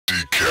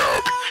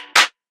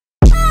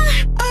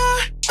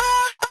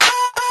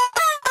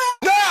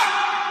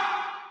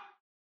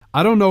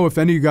I don't know if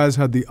any of you guys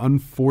had the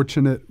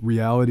unfortunate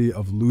reality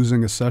of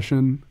losing a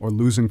session or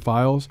losing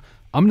files.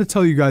 I'm gonna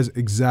tell you guys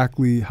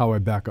exactly how I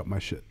back up my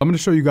shit. I'm gonna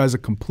show you guys a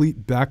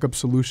complete backup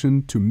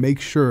solution to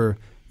make sure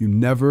you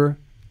never,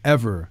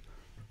 ever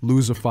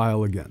lose a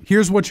file again.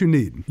 Here's what you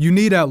need. You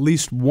need at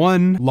least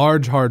one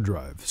large hard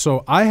drive.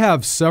 So I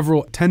have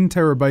several 10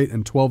 terabyte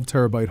and 12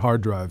 terabyte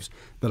hard drives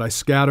that I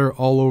scatter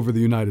all over the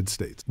United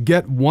States.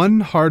 Get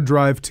one hard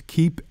drive to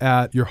keep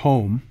at your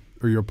home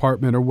or your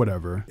apartment or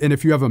whatever. And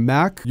if you have a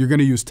Mac, you're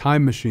gonna use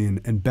Time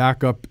Machine and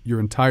back up your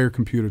entire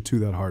computer to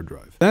that hard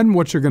drive. Then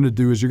what you're gonna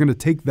do is you're gonna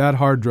take that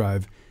hard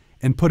drive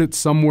and put it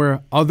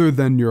somewhere other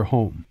than your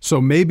home.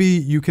 So maybe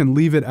you can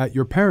leave it at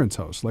your parents'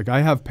 house. Like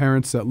I have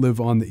parents that live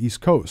on the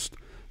East Coast.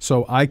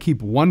 So I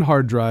keep one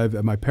hard drive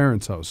at my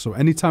parents' house. So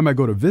anytime I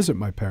go to visit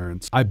my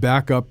parents, I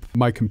back up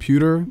my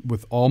computer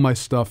with all my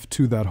stuff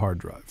to that hard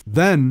drive.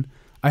 Then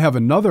I have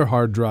another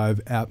hard drive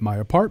at my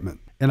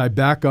apartment and I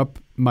back up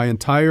my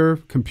entire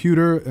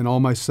computer and all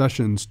my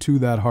sessions to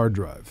that hard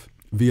drive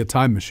via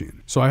Time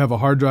Machine. So I have a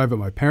hard drive at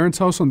my parents'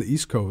 house on the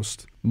East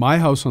Coast, my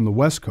house on the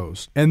West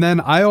Coast, and then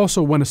I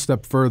also went a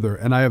step further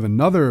and I have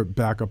another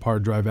backup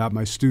hard drive at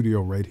my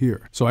studio right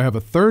here. So I have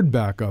a third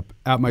backup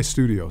at my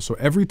studio. So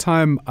every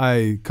time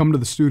I come to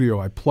the studio,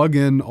 I plug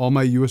in all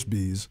my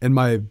USBs and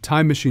my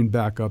Time Machine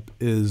backup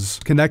is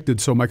connected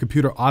so my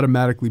computer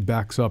automatically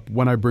backs up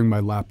when I bring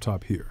my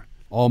laptop here.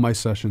 All my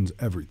sessions,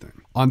 everything.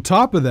 On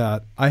top of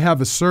that, I have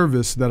a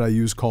service that I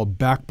use called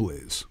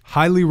Backblaze.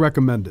 Highly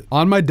recommend it.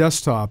 On my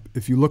desktop,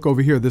 if you look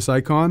over here, this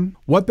icon,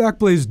 what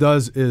Backblaze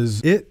does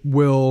is it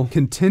will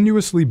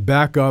continuously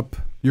back up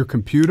your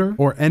computer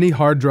or any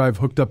hard drive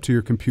hooked up to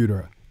your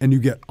computer, and you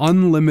get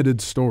unlimited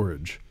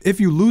storage. If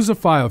you lose a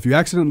file, if you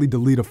accidentally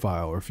delete a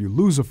file, or if you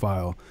lose a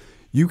file,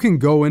 you can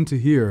go into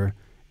here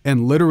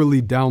and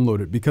literally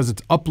download it because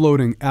it's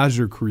uploading as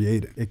you're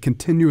creating. It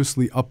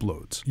continuously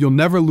uploads. You'll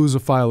never lose a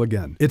file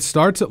again. It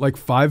starts at like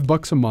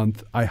 $5 a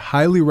month. I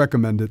highly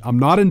recommend it. I'm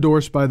not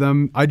endorsed by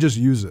them. I just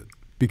use it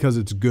because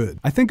it's good.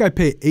 I think I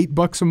pay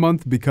 $8 a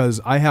month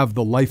because I have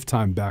the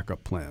lifetime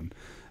backup plan.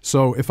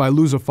 So if I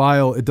lose a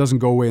file, it doesn't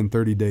go away in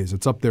 30 days.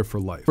 It's up there for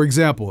life. For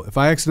example, if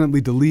I accidentally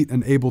delete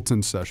an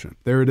Ableton session,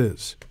 there it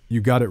is. You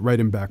got it right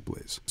in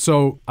Backblaze.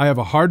 So I have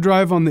a hard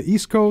drive on the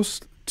East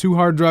Coast, 2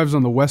 hard drives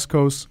on the West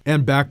Coast,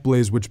 and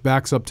Backblaze, which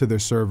backs up to their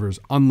servers,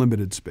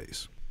 unlimited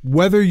space.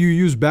 Whether you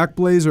use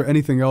Backblaze or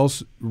anything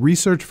else,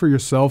 research for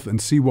yourself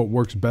and see what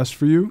works best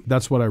for you.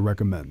 That's what I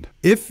recommend.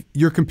 If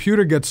your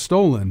computer gets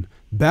stolen,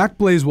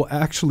 Backblaze will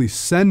actually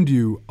send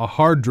you a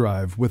hard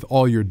drive with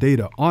all your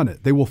data on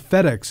it. They will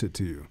FedEx it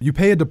to you. You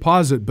pay a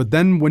deposit, but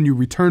then when you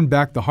return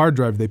back the hard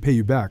drive, they pay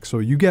you back. So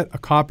you get a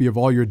copy of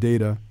all your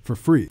data for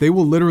free. They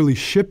will literally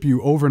ship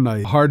you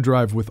overnight a hard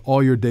drive with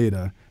all your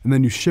data, and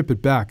then you ship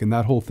it back and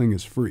that whole thing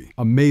is free.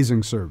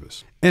 Amazing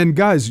service. And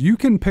guys, you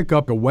can pick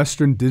up a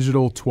Western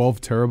Digital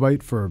 12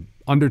 terabyte for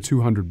under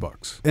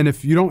 $200. And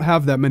if you don't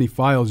have that many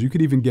files, you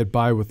could even get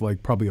by with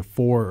like probably a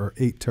 4 or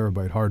 8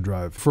 terabyte hard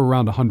drive for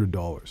around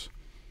 $100.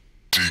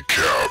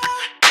 DECAP.